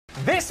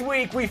This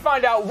week, we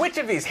find out which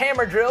of these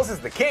hammer drills is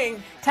the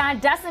king. Todd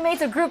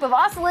decimates a group of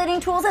oscillating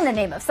tools in the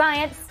name of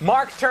science.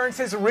 Mark turns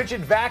his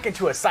Ridgid vac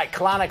into a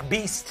cyclonic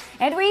beast.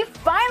 And we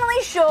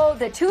finally show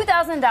the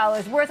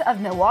 $2,000 worth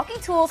of Milwaukee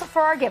tools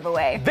for our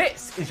giveaway.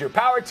 This is your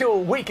Power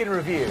Tool Week in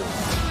Review.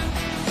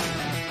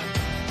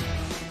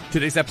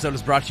 Today's episode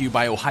is brought to you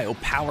by Ohio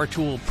Power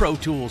Tool, Pro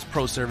Tools,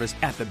 Pro Service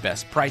at the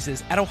best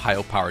prices at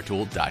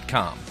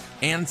ohiopowertool.com.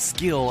 And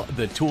Skill,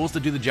 the tools to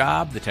do the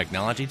job, the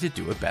technology to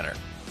do it better.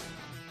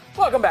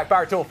 Welcome back,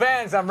 Power Tool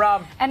fans. I'm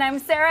Rob. And I'm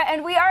Sarah,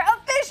 and we are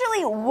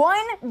officially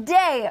one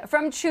day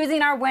from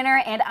choosing our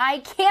winner, and I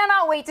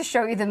cannot wait to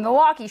show you the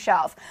Milwaukee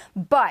shelf.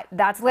 But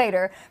that's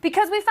later,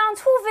 because we found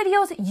tool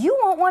videos you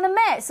won't want to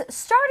miss,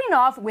 starting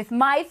off with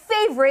my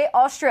favorite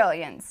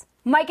Australians.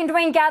 Mike and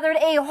Dwayne gathered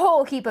a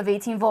whole heap of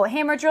 18-volt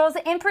hammer drills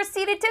and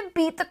proceeded to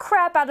beat the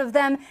crap out of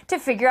them to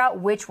figure out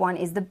which one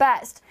is the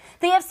best.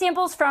 They have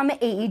samples from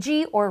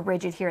AEG, or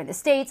Ridgid here in the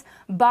States,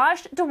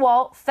 Bosch,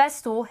 DeWalt,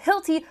 Festool,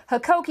 Hilti,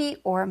 Hikoki,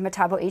 or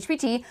Metabo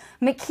HPT,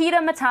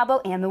 Makita,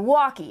 Metabo, and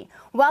Milwaukee.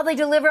 While they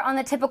deliver on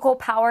the typical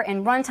power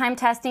and runtime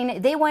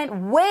testing, they went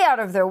way out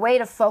of their way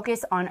to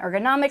focus on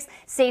ergonomics,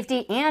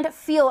 safety, and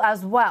feel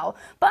as well.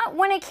 But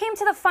when it came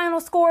to the final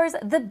scores,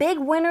 the big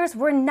winners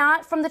were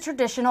not from the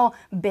traditional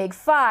Big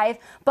Five,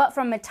 but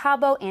from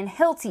Metabo and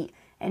Hilti.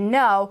 And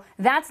no,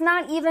 that's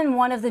not even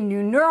one of the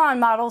new Neuron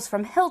models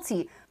from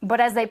Hilti.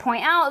 But as they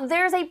point out,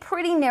 there's a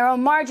pretty narrow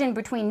margin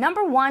between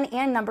number 1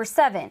 and number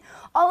 7.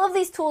 All of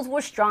these tools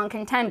were strong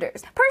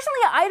contenders.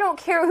 Personally, I don't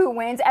care who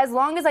wins as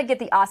long as I get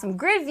the awesome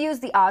grid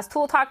views the Oz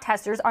Tool Talk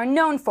testers are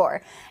known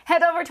for.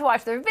 Head over to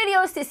watch their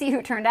videos to see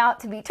who turned out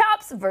to be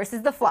tops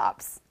versus the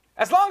flops.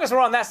 As long as we're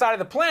on that side of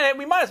the planet,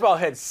 we might as well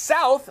head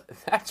south.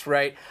 That's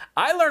right.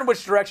 I learned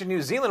which direction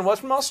New Zealand was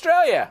from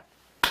Australia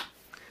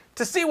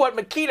to see what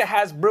Makita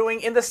has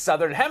brewing in the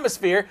southern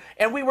hemisphere,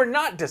 and we were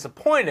not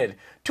disappointed.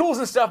 Tools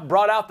and Stuff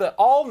brought out the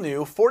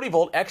all-new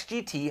 40-volt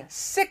XGT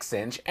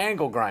 6-inch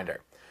angle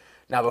grinder.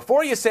 Now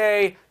before you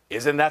say,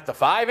 isn't that the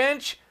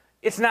 5-inch?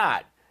 It's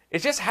not.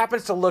 It just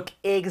happens to look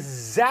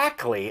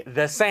exactly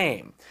the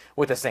same.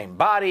 With the same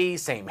body,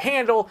 same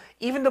handle,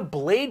 even the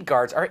blade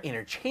guards are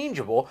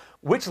interchangeable,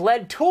 which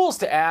led Tools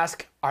to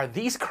ask, are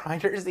these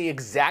grinders the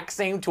exact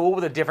same tool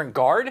with a different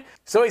guard?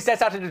 So he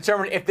sets out to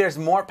determine if there's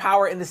more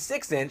power in the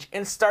 6-inch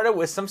and started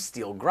with some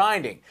steel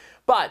grinding.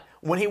 But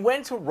when he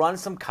went to run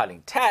some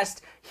cutting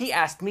tests, he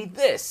asked me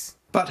this.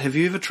 But have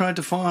you ever tried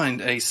to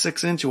find a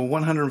 6-inch or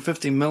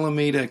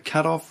 150mm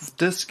cut-off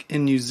disc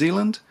in New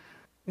Zealand?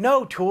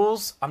 No,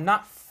 Tools, I'm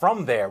not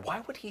from there.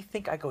 Why would he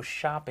think I go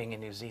shopping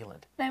in New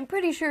Zealand? I'm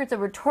pretty sure it's a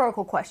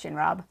rhetorical question,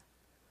 Rob.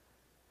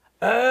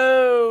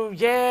 Oh,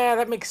 yeah,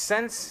 that makes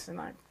sense. And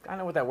I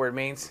know what that word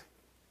means.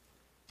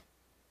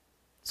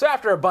 So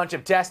after a bunch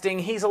of testing,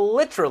 he's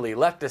literally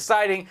left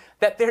deciding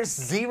that there's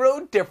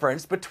zero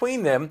difference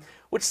between them,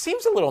 which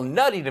seems a little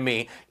nutty to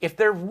me. If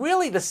they're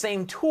really the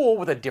same tool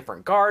with a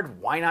different guard,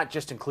 why not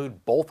just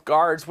include both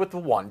guards with the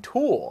one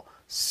tool?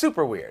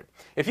 Super weird.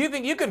 If you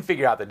think you can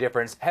figure out the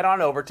difference, head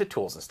on over to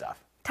Tools and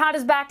Stuff. Todd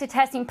is back to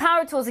testing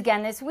power tools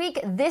again this week,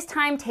 this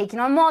time taking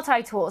on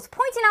multi-tools,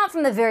 pointing out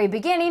from the very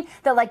beginning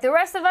that like the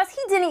rest of us,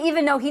 he didn't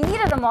even know he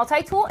needed a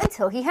multi-tool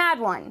until he had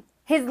one.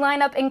 His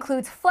lineup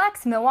includes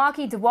Flex,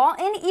 Milwaukee, DeWalt,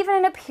 and even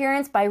an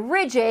appearance by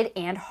Ridgid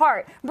and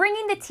Hart,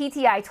 bringing the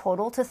TTI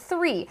total to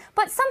 3,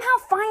 but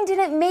somehow Fine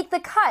didn't make the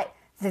cut.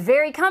 The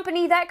very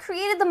company that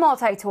created the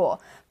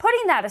multi-tool.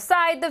 Putting that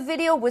aside, the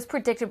video was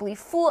predictably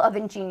full of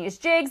ingenious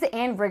jigs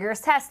and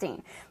rigorous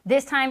testing.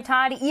 This time,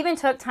 Todd even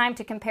took time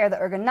to compare the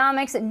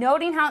ergonomics,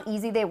 noting how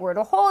easy they were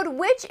to hold,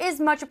 which is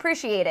much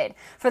appreciated.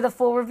 For the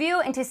full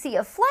review and to see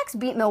if Flex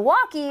beat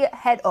Milwaukee,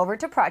 head over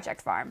to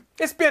Project Farm.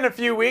 It's been a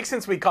few weeks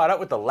since we caught up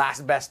with the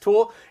Last Best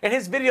Tool, and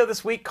his video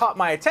this week caught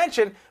my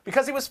attention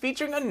because he was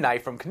featuring a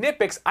knife from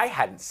Knipex I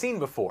hadn't seen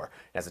before.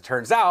 As it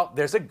turns out,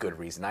 there's a good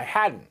reason I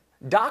hadn't.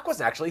 Doc was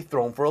actually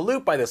thrown for a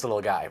loop by this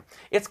little guy.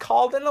 It's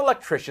called an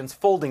Electrician's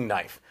folding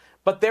knife,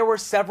 but there were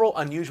several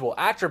unusual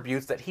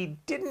attributes that he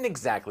didn't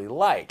exactly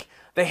like.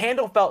 The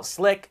handle felt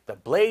slick, the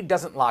blade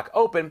doesn't lock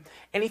open,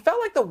 and he felt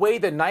like the way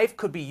the knife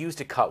could be used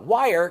to cut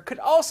wire could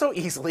also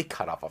easily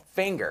cut off a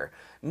finger.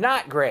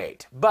 Not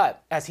great,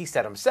 but as he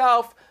said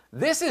himself,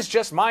 this is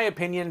just my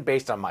opinion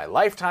based on my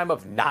lifetime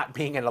of not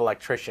being an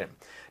electrician.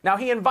 Now,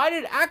 he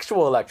invited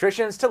actual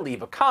electricians to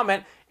leave a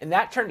comment, and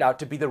that turned out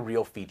to be the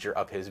real feature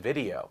of his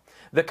video.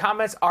 The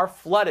comments are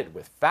flooded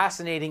with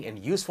fascinating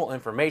and useful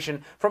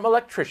information from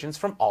electricians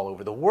from all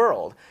over the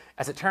world.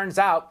 As it turns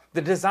out,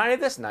 the design of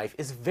this knife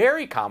is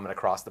very common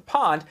across the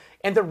pond,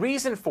 and the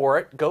reason for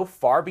it go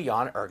far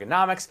beyond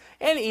ergonomics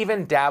and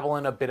even dabble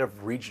in a bit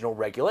of regional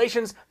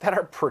regulations that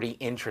are pretty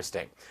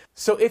interesting.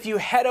 So if you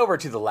head over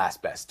to the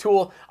Last Best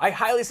Tool, I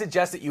highly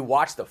suggest that you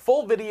watch the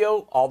full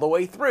video all the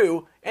way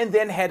through and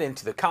then head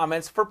into the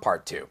comments for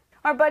part 2.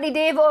 Our buddy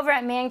Dave over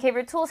at Man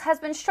Caver Tools has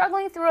been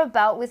struggling through a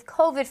bout with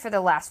COVID for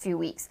the last few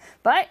weeks,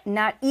 but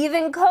not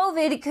even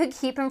COVID could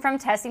keep him from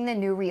testing the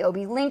new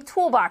Ryobi Link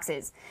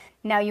toolboxes.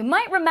 Now you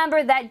might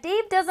remember that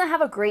Dave doesn't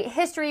have a great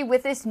history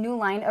with this new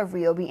line of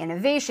Ryobi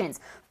innovations.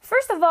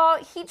 First of all,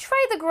 he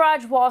tried the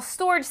garage wall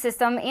storage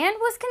system and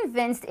was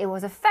convinced it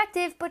was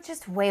effective but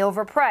just way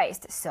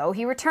overpriced, so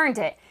he returned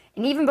it.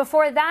 And even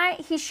before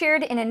that, he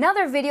shared in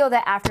another video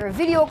that after a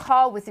video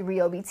call with the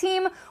Ryobi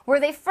team,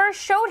 where they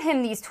first showed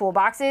him these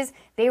toolboxes,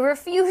 they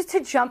refused to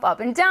jump up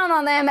and down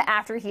on them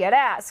after he had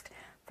asked.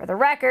 For the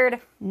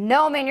record,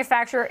 no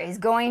manufacturer is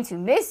going to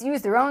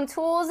misuse their own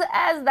tools,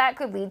 as that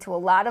could lead to a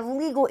lot of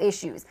legal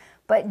issues.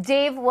 But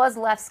Dave was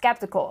left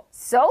skeptical.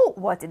 So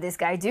what did this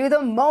guy do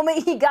the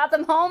moment he got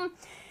them home?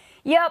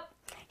 Yep,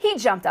 he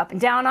jumped up and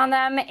down on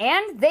them,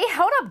 and they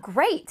held up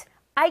great.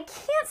 I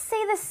can't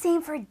say the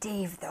same for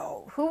Dave,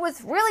 though, who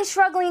was really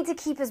struggling to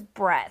keep his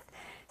breath.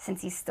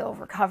 Since he's still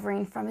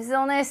recovering from his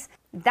illness,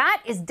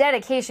 that is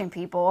dedication,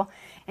 people.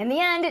 In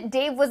the end,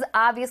 Dave was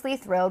obviously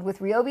thrilled with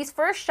Ryobi's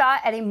first shot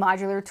at a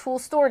modular tool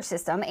storage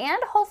system,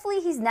 and hopefully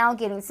he's now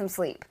getting some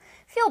sleep.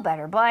 Feel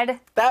better, bud.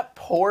 That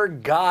poor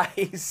guy.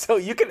 So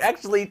you can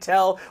actually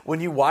tell when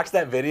you watch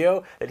that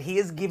video that he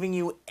is giving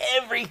you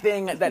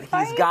everything that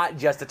he's got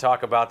just to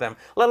talk about them,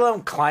 let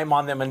alone climb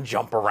on them and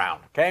jump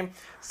around, okay?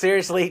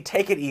 Seriously,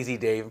 take it easy,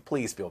 Dave.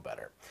 Please feel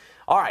better.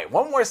 All right,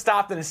 one more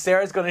stop, then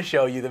Sarah's going to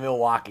show you the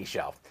Milwaukee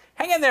shelf.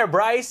 Hang in there,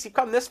 Bryce. You've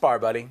come this far,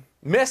 buddy.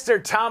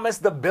 Mr. Thomas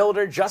the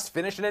Builder just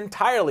finished an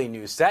entirely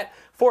new set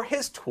for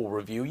his tool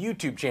review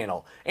YouTube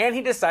channel, and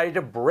he decided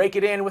to break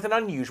it in with an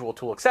unusual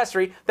tool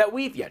accessory that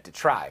we've yet to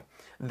try.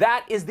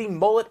 That is the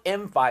Mullet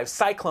M5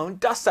 Cyclone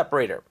dust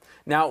separator.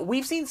 Now,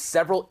 we've seen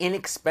several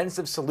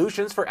inexpensive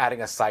solutions for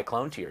adding a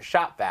Cyclone to your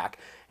shop vac,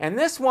 and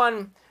this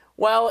one,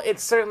 well, it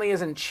certainly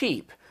isn't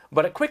cheap.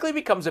 But it quickly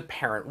becomes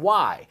apparent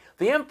why.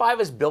 The M5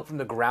 is built from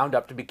the ground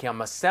up to become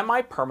a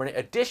semi-permanent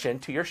addition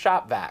to your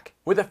shop vac,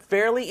 with a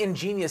fairly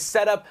ingenious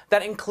setup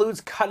that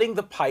includes cutting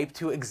the pipe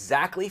to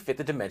exactly fit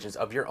the dimensions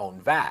of your own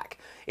vac.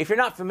 If you're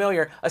not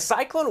familiar, a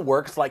cyclone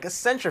works like a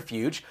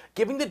centrifuge,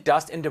 giving the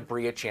dust and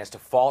debris a chance to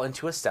fall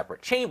into a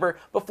separate chamber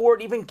before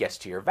it even gets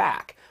to your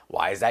vac.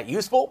 Why is that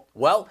useful?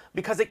 Well,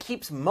 because it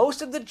keeps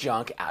most of the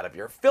junk out of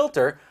your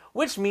filter,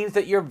 which means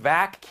that your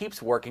vac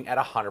keeps working at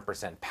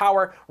 100%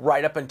 power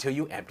right up until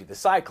you empty the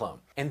cyclone.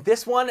 And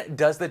this one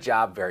does the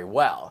job very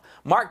well.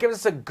 Mark gives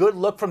us a good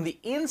look from the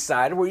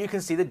inside where you can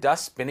see the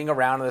dust spinning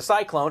around in the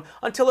cyclone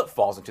until it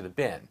falls into the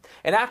bin.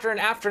 And after an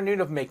afternoon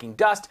of making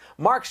dust,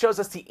 Mark shows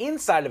us the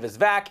inside of his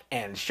vac,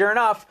 and sure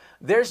enough,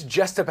 there's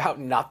just about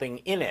nothing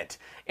in it.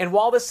 And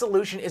while this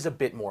solution is a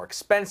bit more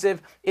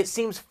expensive, it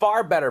seems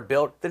far better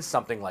built than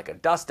something like a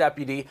dust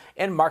deputy,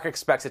 and Mark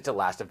expects it to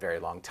last a very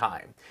long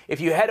time.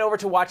 If you head over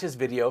to watch his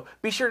video,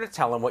 be sure to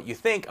tell him what you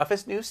think of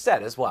his new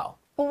set as well.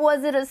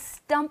 Was it a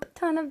stump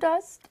ton of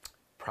dust?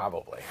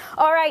 Probably.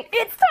 All right,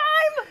 it's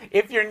time!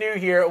 If you're new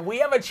here, we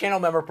have a channel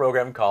member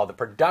program called the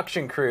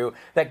Production Crew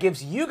that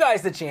gives you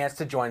guys the chance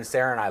to join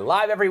Sarah and I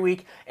live every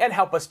week and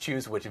help us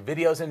choose which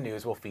videos and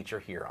news we'll feature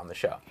here on the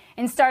show.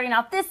 And starting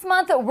out this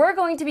month, we're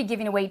going to be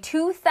giving away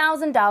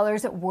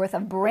 $2,000 worth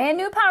of brand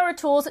new power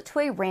tools to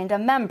a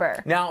random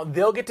member. Now,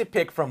 they'll get to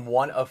pick from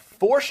one of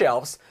 4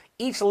 shelves,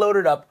 each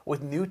loaded up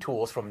with new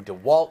tools from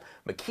DeWalt,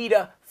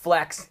 Makita,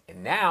 Flex,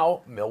 and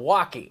now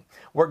Milwaukee.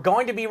 We're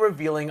going to be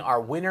revealing our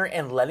winner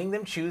and letting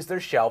them choose their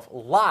shelf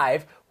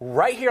live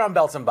right here on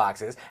Belts and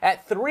Boxes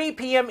at 3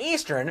 p.m.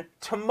 Eastern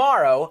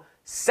tomorrow,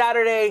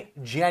 Saturday,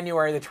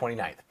 January the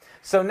 29th.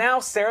 So now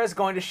Sarah's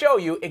going to show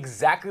you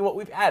exactly what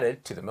we've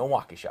added to the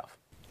Milwaukee shelf.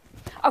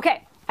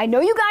 Okay, I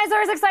know you guys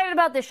are as excited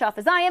about this shelf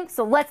as I am,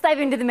 so let's dive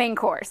into the main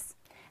course.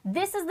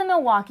 This is the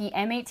Milwaukee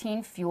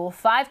M18 Fuel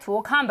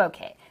 5-tool combo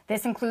kit.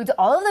 This includes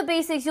all of the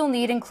basics you'll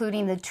need,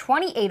 including the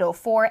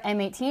 2804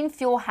 M18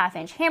 Fuel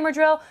half-inch hammer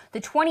drill, the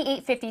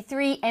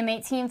 2853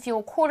 M18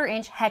 Fuel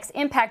quarter-inch hex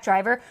impact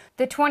driver,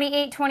 the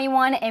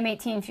 2821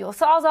 M18 Fuel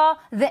sawzall,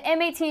 the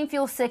M18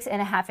 Fuel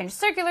 6.5-inch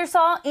circular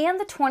saw, and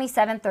the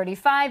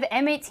 2735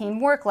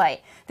 M18 work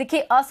light. The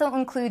kit also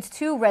includes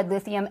 2 red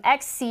lithium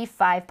XC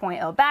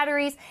 5.0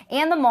 batteries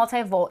and the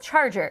multi-volt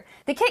charger.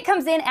 The kit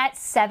comes in at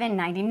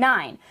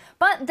 $7.99.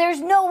 But there's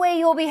no way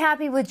you'll be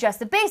happy with just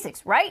the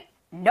basics, right?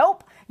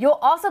 Nope. You'll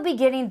also be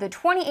getting the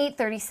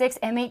 2836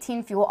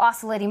 M18 Fuel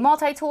oscillating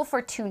multi-tool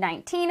for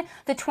 $2.19,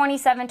 the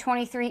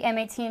 2723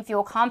 M18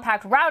 Fuel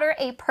compact router,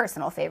 a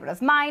personal favorite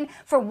of mine,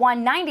 for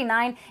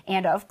 $1.99,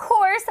 and of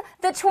course,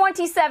 the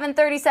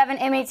 2737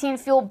 M18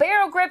 Fuel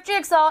barrel grip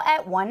jigsaw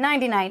at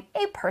 $1.99,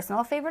 a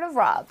personal favorite of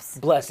Rob's.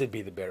 Blessed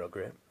be the barrel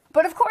grip.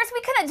 But of course,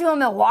 we couldn't do a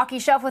Milwaukee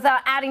shelf without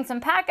adding some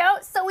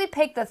pack-out, so we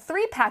picked the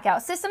 3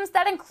 pack-out systems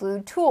that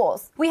include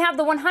tools. We have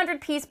the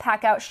 100-piece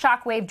pack-out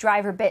shockwave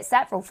driver bit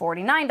set for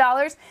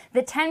 $49,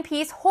 the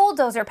 10-piece hole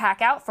dozer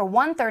pack-out for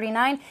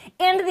 $139,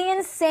 and the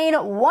insane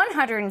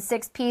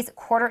 106-piece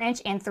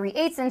quarter-inch and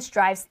 3/8-inch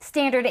drives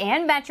standard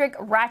and metric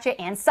ratchet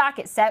and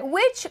socket set,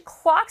 which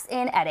clocks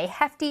in at a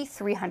hefty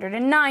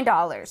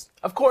 $309.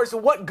 Of course,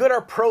 what good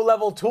are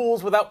pro-level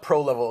tools without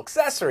pro-level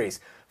accessories?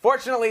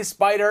 Fortunately,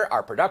 Spyder,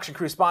 our production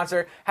crew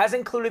sponsor, has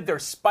included their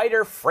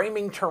Spyder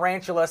Framing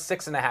Tarantula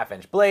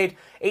 6.5-inch blade,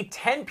 a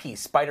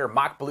 10-piece Spyder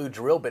Mach Blue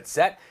drill bit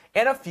set,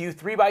 and a few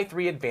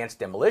 3x3 advanced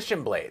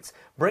demolition blades,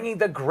 bringing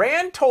the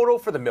grand total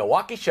for the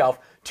Milwaukee shelf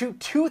to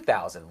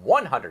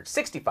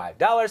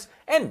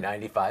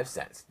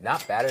 $2,165.95.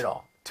 Not bad at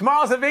all.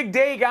 Tomorrow's a big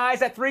day,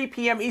 guys. At 3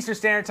 p.m. Eastern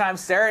Standard Time,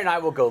 Sarah and I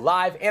will go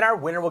live, and our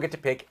winner will get to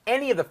pick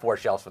any of the 4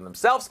 shelves for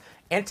themselves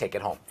and take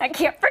it home. I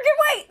can't freaking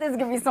wait! This is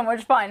gonna be so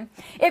much fun.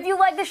 If you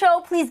like the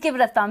show, please give it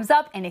a thumbs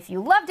up, and if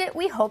you loved it,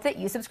 we hope that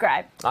you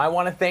subscribe. I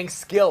want to thank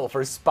Skill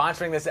for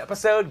sponsoring this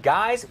episode.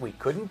 Guys, we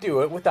couldn't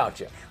do it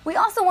without you. We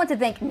also want to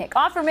thank Nick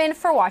Offerman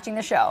for watching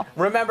the show.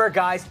 Remember,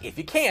 guys, if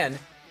you can,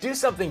 do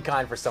something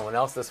kind for someone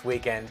else this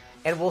weekend,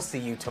 and we'll see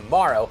you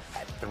tomorrow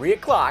at 3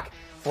 o'clock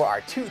for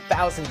our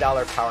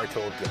 $2,000 Power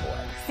Tool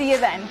giveaway. See you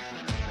then.